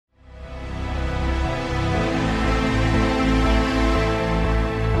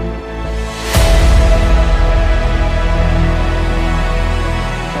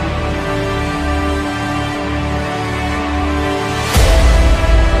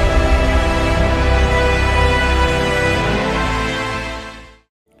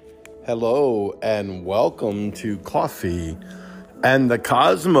Hello and welcome to Coffee and the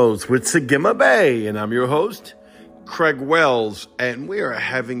Cosmos with Sagima Bay. And I'm your host, Craig Wells. And we are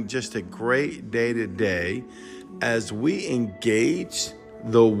having just a great day today as we engage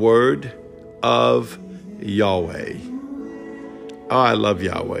the word of Yahweh. Oh, I love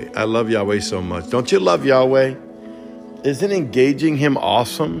Yahweh. I love Yahweh so much. Don't you love Yahweh? Isn't engaging him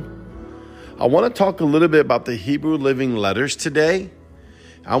awesome? I want to talk a little bit about the Hebrew Living Letters today.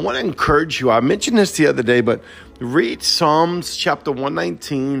 I want to encourage you. I mentioned this the other day, but read Psalms chapter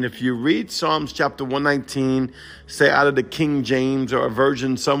 119. If you read Psalms chapter 119, say out of the King James or a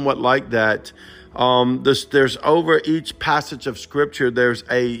version somewhat like that, there's over each passage of scripture, there's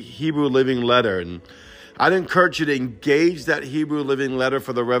a Hebrew Living Letter. And I'd encourage you to engage that Hebrew Living Letter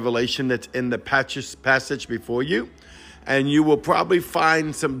for the revelation that's in the passage before you. And you will probably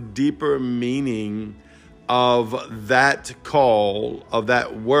find some deeper meaning of that call, of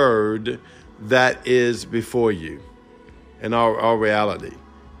that word that is before you in our reality.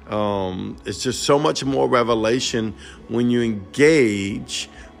 It's just so much more revelation when you engage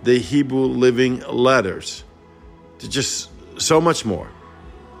the Hebrew Living Letters. It's just so much more,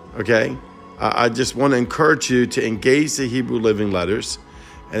 okay? I just want to encourage you to engage the Hebrew Living Letters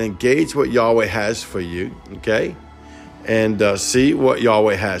and engage what Yahweh has for you, okay? And see what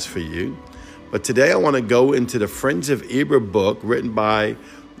Yahweh has for you. But today I want to go into the Friends of Eber book written by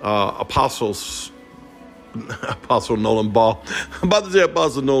Apostle Nolan Ball. I'm about to say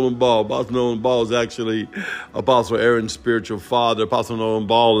Apostle Nolan Ball. Apostle Nolan Ball is actually Apostle Aaron's spiritual father. Apostle Nolan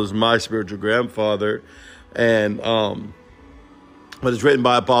Ball is my spiritual grandfather. And but it's written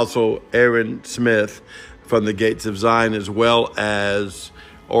by Apostle Aaron Smith from the Gates of Zion, as well as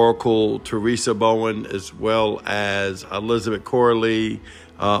Oracle Teresa Bowen, as well as Elizabeth Corley,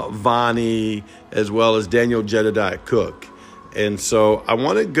 Vonnie, as well as Daniel Jedediah Cook. And so I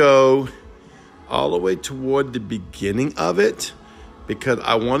want to go all the way toward the beginning of it because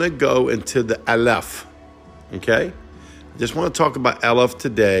I want to go into the Aleph. Okay? I just want to talk about Aleph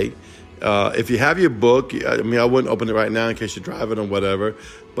today. If you have your book, I wouldn't open it right now in case you're driving or whatever.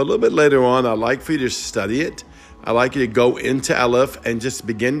 But a little bit later on, I'd like for you to study it. I'd like you to go into Aleph and just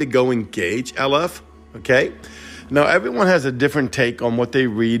begin to go engage Aleph. Okay? Now, everyone has a different take on what they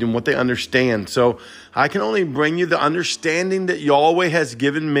read and what they understand. So I can only bring you the understanding that Yahweh has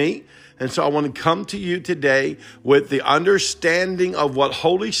given me. And so I want to come to you today with the understanding of what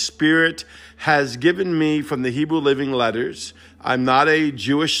Holy Spirit has given me from the Hebrew Living Letters. I'm not a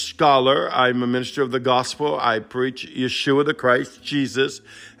Jewish scholar. I'm a minister of the gospel. I preach Yeshua the Christ, Jesus,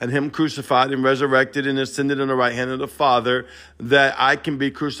 and him crucified and resurrected and ascended on the right hand of the Father, that I can be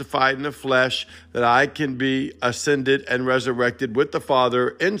crucified in the flesh, that I can be ascended and resurrected with the Father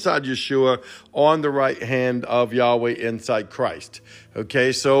inside Yeshua on the right hand of Yahweh inside Christ.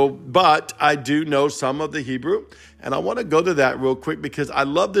 Okay, so, but I do know some of the Hebrew, and I want to go to that real quick because I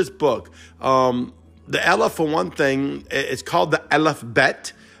love this book. The Aleph, for one thing, it's called the Aleph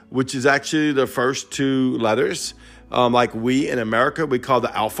Bet, which is actually the first two letters. Like we in America, we call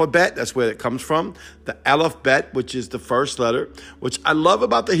the alphabet. That's where it comes from. The Aleph Bet, which is the first letter, which I love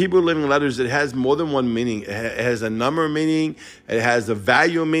about the Hebrew Living Letters. It has more than one meaning. It has a number meaning. It has a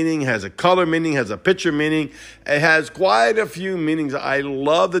value meaning. It has a color meaning. It has a picture meaning. It has quite a few meanings. I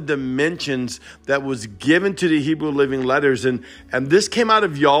love the dimensions that was given to the Hebrew Living Letters. And this came out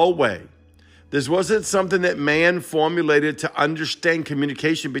of Yahweh. This wasn't something that man formulated to understand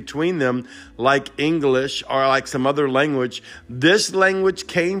communication between them like English or like some other language. This language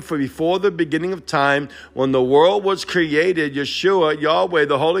came from before the beginning of time. When the world was created, Yeshua, Yahweh,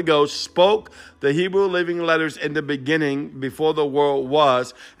 the Holy Ghost, spoke the Hebrew Living Letters in the beginning before the world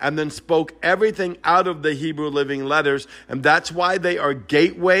was, and then spoke everything out of the Hebrew Living Letters. And that's why they are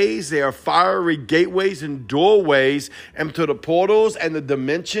gateways. They are fiery gateways and doorways into the portals and the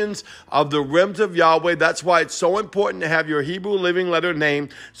dimensions of the rims of Yahweh. That's why it's so important to have your Hebrew Living Letter name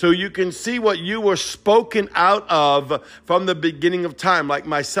so you can see what you were spoken out of from the beginning of time. Like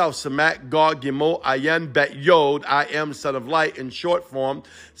myself, Samak, Gog, Gimel, Ayin, Bet, Yod, I am Son of Light in short form,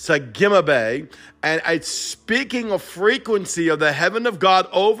 Sagimabay. And it's speaking a frequency of the heaven of God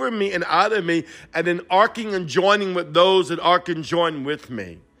over me and out of me, and then arcing and joining with those that arc and join with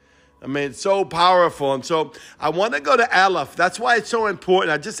me. I mean, it's so powerful. And so I want to go to Aleph. That's why it's so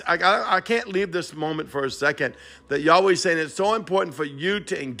important. I can't leave this moment for a second that Yahweh's saying it's so important for you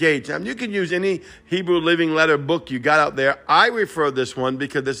to engage. Now, you can use any Hebrew Living Letter book you got out there. I refer this one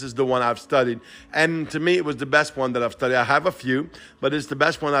because this is the one I've studied. And to me, it was the best one that I've studied. I have a few, but it's the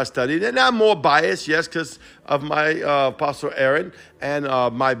best one I've studied. And I'm more biased, yes, because of my Apostle Aaron and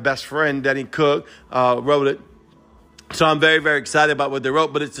my best friend, Danny Cook, wrote it. So I'm very, very excited about what they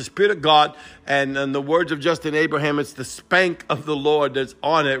wrote. But it's the Spirit of God. And in the words of Justin Abraham, it's the spank of the Lord that's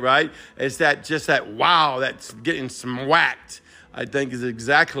on it, right? It's that wow, that's getting smacked, I think is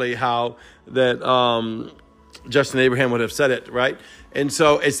exactly how that Justin Abraham would have said it, right? And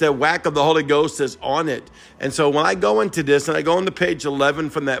so it's that whack of the Holy Ghost that's on it. And so when I go into this, and I go into page 11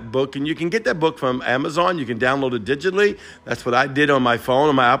 from that book, and you can get that book from Amazon. You can download it digitally. That's what I did on my phone,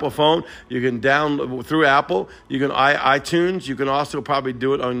 on my Apple phone. You can download through Apple. You can iTunes. You can also probably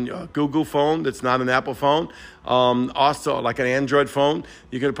do it on a Google phone that's not an Apple phone. Also, like an Android phone.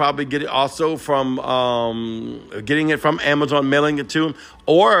 You can probably get it also from getting it from Amazon, mailing it to them,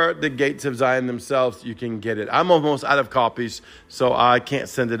 or the Gates of Zion themselves. You can get it. I'm almost out of copies, so I can't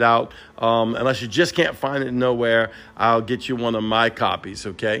send it out. Unless you just can't find it nowhere, I'll get you one of my copies,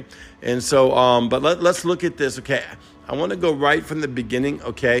 okay? And so, but let's look at this, okay? I want to go right from the beginning,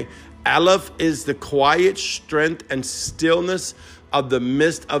 okay? Aleph is the quiet strength and stillness of the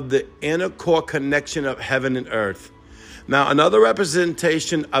midst of the inner core connection of heaven and earth. Now, another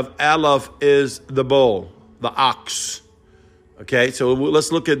representation of Aleph is the bull, the ox. Okay, so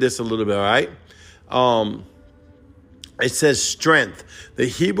let's look at this a little bit, all right? It says strength. The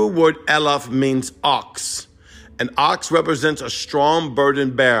Hebrew word Aleph means ox. An ox represents a strong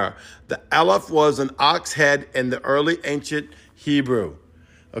burden bearer. The Aleph was an ox head in the early ancient Hebrew.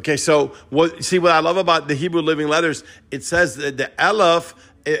 Okay, so what I love about the Hebrew Living Letters, it says that the Aleph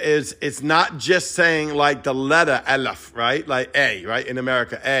it's not just saying like the letter Aleph, right? Like A, right? In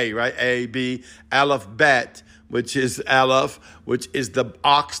America, A, right? A, B, Aleph, Bet, which is Aleph, which is the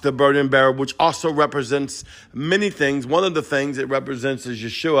ox, the burden bearer, which also represents many things. One of the things it represents is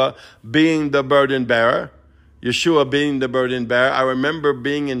Yeshua being the burden bearer. Yeshua being the burden bearer. I remember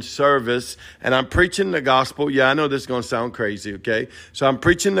being in service and I'm preaching the gospel. Yeah, I know this is going to sound crazy, okay? So I'm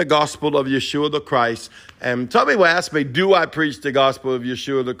preaching the gospel of Yeshua the Christ. And somebody will ask me, do I preach the gospel of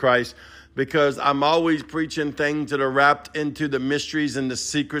Yeshua the Christ? Because I'm always preaching things that are wrapped into the mysteries and the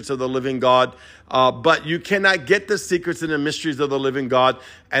secrets of the living God. But you cannot get the secrets and the mysteries of the living God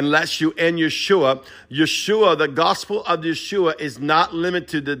unless you in Yeshua. Yeshua, the gospel of Yeshua is not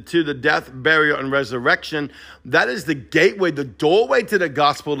limited to the death, burial, and resurrection. That is the gateway, the doorway to the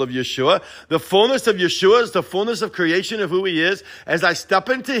gospel of Yeshua. The fullness of Yeshua is the fullness of creation of who he is. As I step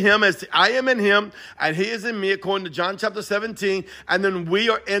into him, as I am in him, and he is in me, according to John chapter 17, and then we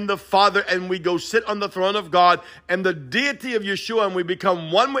are in the Father, and we go sit on the throne of God, and the deity of Yeshua, and we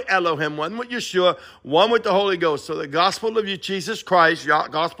become one with Elohim, one with Yeshua, one with the Holy Ghost. So the gospel of Jesus Christ,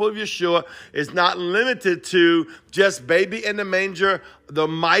 gospel of Yeshua, is not limited to just baby in the manger, the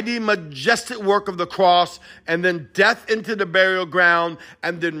mighty, majestic work of the cross, and then death into the burial ground,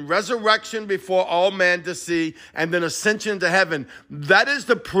 and then resurrection before all men to see, and then ascension to heaven. That is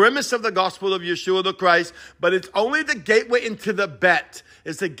the premise of the gospel of Yeshua the Christ, but it's only the gateway into the bet.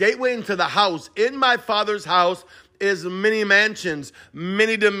 It's the gateway into the house. In my Father's house is many mansions,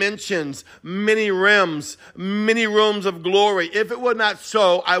 many dimensions, many realms, many rooms of glory. If it were not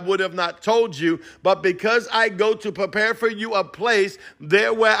so, I would have not told you. But because I go to prepare for you a place,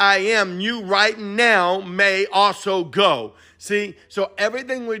 there where I am, you right now may also go. See, so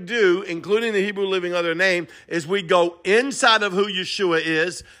everything we do, including the Hebrew Living Letter name, is we go inside of who Yeshua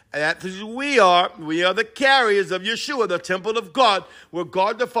is. That's who we are. We are the carriers of Yeshua, the temple of God, where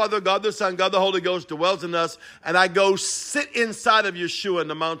God the Father, God the Son, God the Holy Ghost dwells in us. And I go sit inside of Yeshua in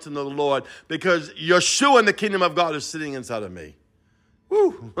the mountain of the Lord, because Yeshua in the kingdom of God is sitting inside of me.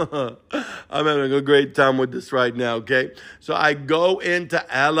 Woo! I'm having a great time with this right now, okay? So I go into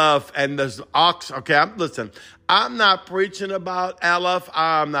Aleph and this ox, okay? Listen, I'm not preaching about Aleph.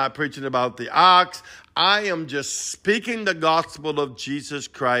 I'm not preaching about the ox. I am just speaking the gospel of Jesus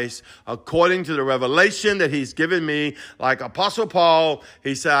Christ according to the revelation that he's given me. Like Apostle Paul,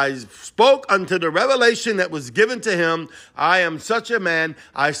 he said, I spoke unto the revelation that was given to him. I am such a man.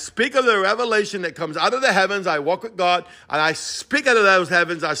 I speak of the revelation that comes out of the heavens. I walk with God, and I speak out of those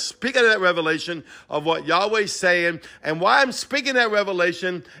heavens. I speak out of that revelation of what Yahweh's saying. And why I'm speaking that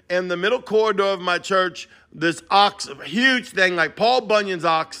revelation in the middle corridor of my church, this ox, a huge thing like Paul Bunyan's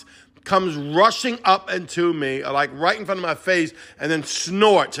ox, comes rushing up into me, like right in front of my face, and then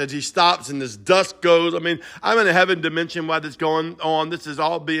snorts as he stops, and this dust goes. I mean, I'm in a heaven dimension while this is going on. This is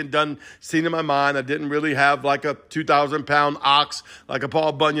all being done, seen in my mind. I didn't really have like a 2,000-pound ox, like a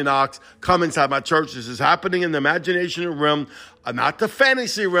Paul Bunyan ox, come inside my church. This is happening in the imagination realm, not the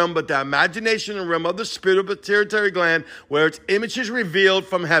fantasy realm, but the imagination realm of the spirit of the pituitary gland, where its image is revealed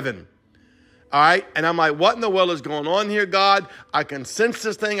from heaven. All right. And I'm like, what in the world is going on here, God? I can sense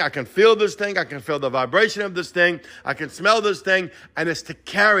this thing. I can feel this thing. I can feel the vibration of this thing. I can smell this thing. And it's to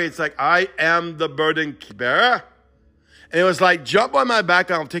carry. It's like, I am the burden bearer. And it was like, jump on my back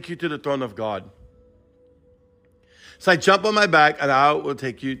and I'll take you to the throne of God. It's like, jump on my back and I will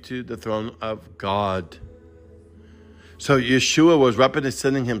take you to the throne of God. So Yeshua was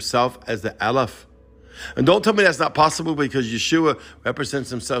representing himself as the Aleph. And don't tell me that's not possible, because Yeshua represents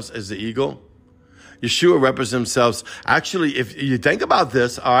himself as the eagle. Yeshua represents himself. Actually, if you think about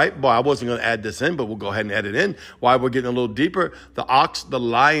this, all right, well, I wasn't going to add this in, but we'll go ahead and add it in. While we're getting a little deeper, the ox, the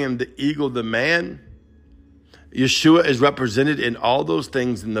lion, the eagle, the man, Yeshua is represented in all those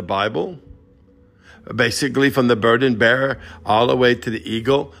things in the Bible. Basically, from the burden bearer all the way to the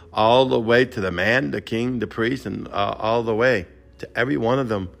eagle, all the way to the man, the king, the priest, and all the way to every one of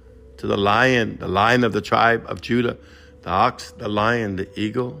them, to the lion of the tribe of Judah, the ox, the lion, the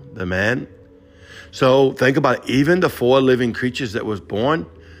eagle, the man. So think about it. Even the 4 living creatures that was born,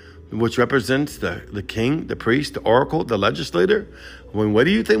 which represents the king, the priest, the oracle, the legislator. Where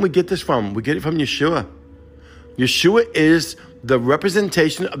do you think we get this from? We get it from Yeshua. Yeshua is the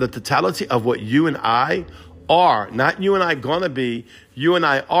representation of the totality of what you and I are. Not you and I gonna be, you and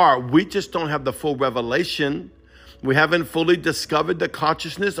I are. We just don't have the full revelation. We haven't fully discovered the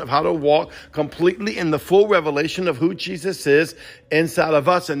consciousness of how to walk completely in the full revelation of who Jesus is inside of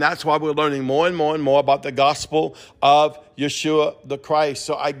us. And that's why we're learning more and more and more about the gospel of Yeshua the Christ.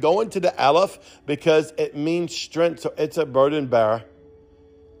 So I go into the Aleph because it means strength. So it's a burden bearer.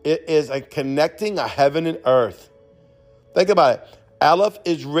 It is a connecting a heaven and earth. Think about it. Aleph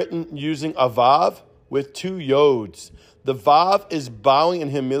is written using a Vav with 2 Yods. The Vav is bowing in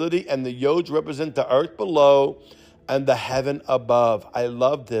humility, and the Yods represent the earth below and the heaven above. I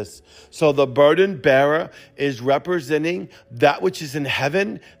love this. So the burden bearer is representing that which is in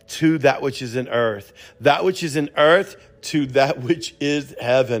heaven to that which is in earth. That which is in earth to that which is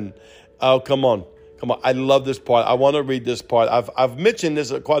heaven. Oh, come on. Come on, I love this part. I want to read this part. I've mentioned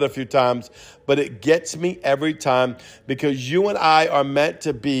this quite a few times, but it gets me every time, because you and I are meant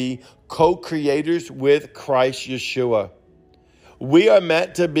to be co-creators with Christ Yeshua. We are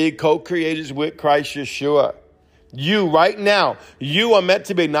meant to be co-creators with Christ Yeshua. You right now, you are meant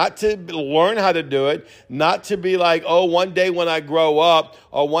to be, not to learn how to do it, not to be like, oh, one day when I grow up,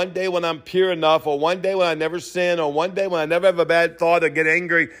 or one day when I'm pure enough, or one day when I never sin, or one day when I never have a bad thought or get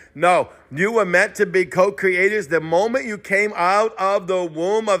angry. No, you were meant to be co-creators. The moment you came out of the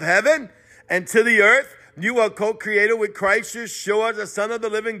womb of heaven and to the earth, you are co-creator with Christ Yeshua, the Son of the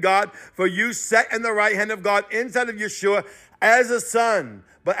living God, for you sat in the right hand of God inside of Yeshua as a son.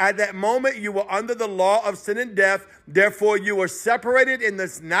 But at that moment, you were under the law of sin and death. Therefore, you were separated in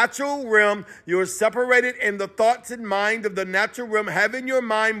this natural realm. You were separated in the thoughts and mind of the natural realm, having your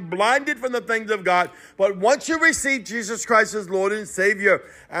mind blinded from the things of God. But once you receive Jesus Christ as Lord and Savior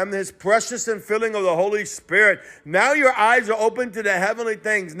and his precious and filling of the Holy Spirit, now your eyes are open to the heavenly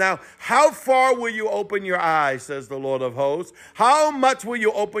things. Now, how far will you open your eyes, says the Lord of hosts? How much will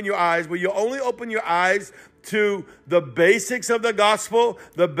you open your eyes? Will you only open your eyes to the basics of the gospel,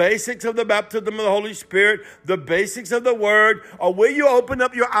 the basics of the baptism of the Holy Spirit, the basics of the word? Or will you open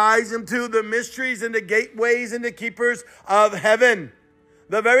up your eyes into the mysteries and the gateways and the keepers of heaven?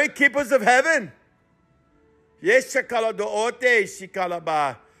 The very keepers of heaven. So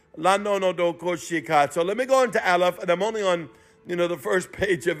let me go into Aleph, and I'm only on the first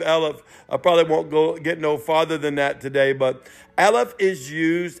page of Aleph. I probably won't get no farther than that today, but Aleph is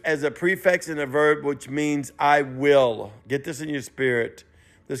used as a prefix and a verb, which means I will. Get this in your spirit.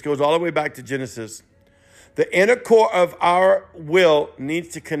 This goes all the way back to Genesis. The inner core of our will needs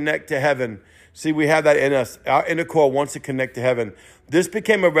to connect to heaven. See, we have that in us. Our inner core wants to connect to heaven. This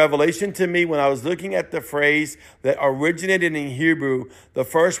became a revelation to me when I was looking at the phrase that originated in Hebrew. The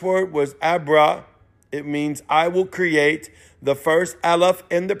first word was Abra. It means I will create. The first Aleph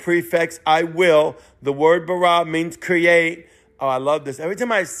in the prefix, I will. The word bara means create. Oh, I love this. Every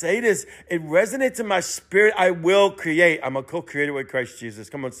time I say this, it resonates in my spirit. I will create. I'm a co-creator with Christ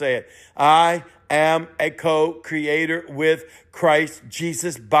Jesus. Come on, say it. I am a co-creator with Christ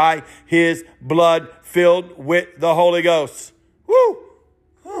Jesus by his blood, filled with the Holy Ghost.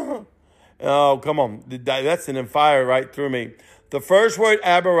 Woo! Oh, come on. That's an fire right through me. The first word,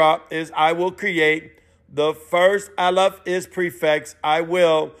 Abara, is I will create. The first Aleph is prefix, I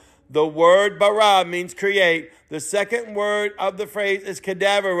will. The word bara means create. The second word of the phrase is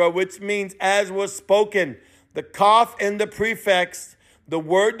kadavera, which means as was spoken. The kaf in the prefix, the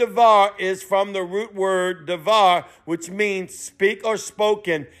word davar, is from the root word davar, which means speak or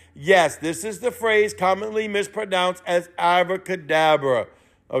spoken. Yes, this is the phrase commonly mispronounced as abracadabra,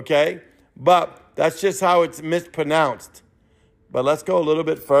 okay? But that's just how it's mispronounced. But let's go a little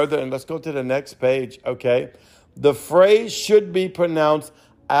bit further and let's go to the next page, okay? The phrase should be pronounced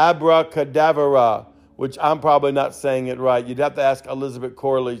abracadabra, which I'm probably not saying it right. You'd have to ask Elizabeth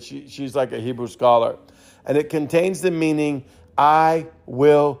Corley. She's like a Hebrew scholar. And it contains the meaning, I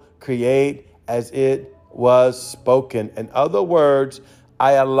will create as it was spoken. In other words,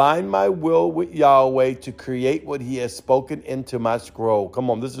 I align my will with Yahweh to create what he has spoken into my scroll.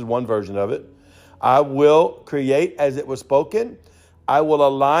 Come on, this is one version of it. I will create as it was spoken. I will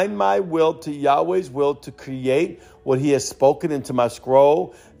align my will to Yahweh's will to create what he has spoken into my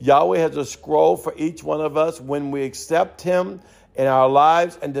scroll. Yahweh has a scroll for each one of us. When we accept him in our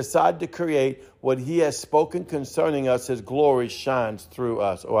lives and decide to create what he has spoken concerning us, his glory shines through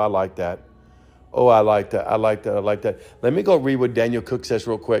us. Oh, I like that. Oh, I like that. I like that. I like that. Let me go read what Daniel Cook says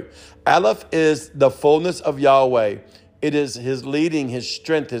real quick. Aleph is the fullness of Yahweh. It is his leading, his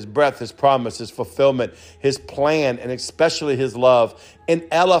strength, his breath, his promise, his fulfillment, his plan, and especially his love. In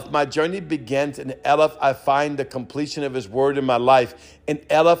Aleph, my journey begins. In Aleph, I find the completion of his word in my life. In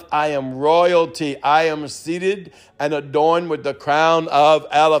Aleph, I am royalty. I am seated and adorned with the crown of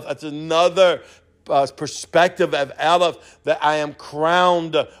Aleph. That's another perspective of Aleph, that I am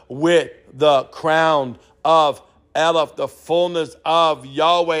crowned with the crown of Aleph, the fullness of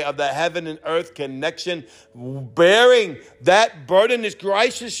Yahweh, of the heaven and earth connection, bearing that burden is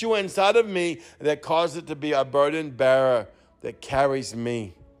Christ Yeshua inside of me that causes it to be a burden bearer that carries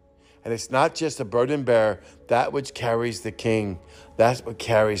me. And it's not just a burden bearer, that which carries the King. That's what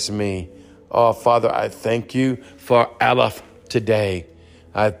carries me. Oh, Father, I thank you for Aleph today.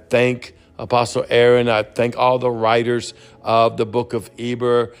 I thank Apostle Aaron. I thank all the writers of the book of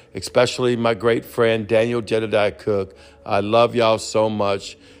Eber, especially my great friend, Daniel Jedediah Cook. I love y'all so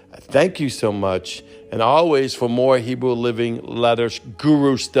much. Thank you so much. And always for more Hebrew Living Letters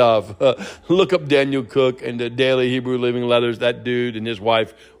guru stuff, look up Daniel Cook and the Daily Hebrew Living Letters. That dude and his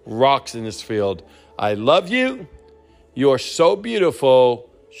wife rocks in this field. I love you. You are so beautiful.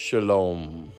 Shalom.